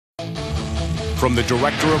from the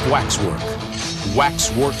director of Waxwork.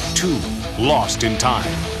 Waxwork II, Lost in Time.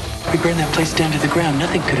 We burned that place down to the ground.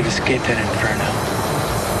 Nothing could have escaped that inferno.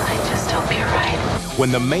 I just hope you're right.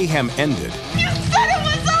 When the mayhem ended, You said it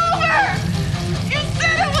was over! You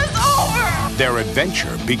said it was over! their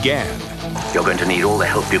adventure began. You're going to need all the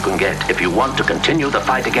help you can get if you want to continue the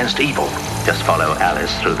fight against evil. Just follow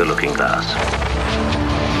Alice through the looking glass.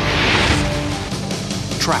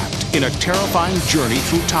 Trapped in a terrifying journey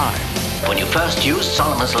through time. When you first used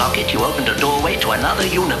Solomon's locket, you opened a doorway to another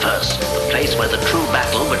universe, the place where the true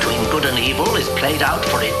battle between good and evil is played out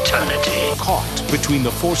for eternity. Caught between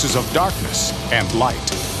the forces of darkness and light.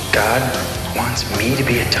 God wants me to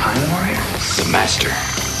be a time warrior? The Master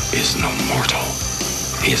is no mortal.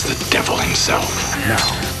 He is the devil himself. Now,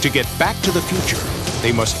 to get back to the future,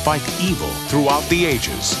 they must fight evil throughout the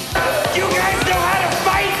ages. You guys know how to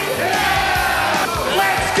fight?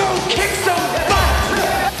 Let's go kick some butt!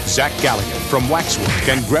 Zach Galligan from Waxwork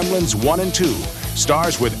and Gremlins 1 and 2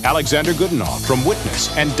 stars with Alexander Goodenough from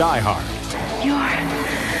Witness and Die Hard.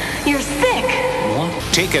 You're sick.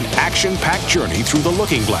 Take an action-packed journey through the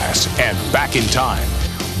looking glass and back in time.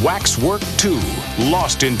 Waxwork II,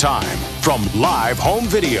 Lost in Time, from Live Home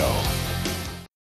Video.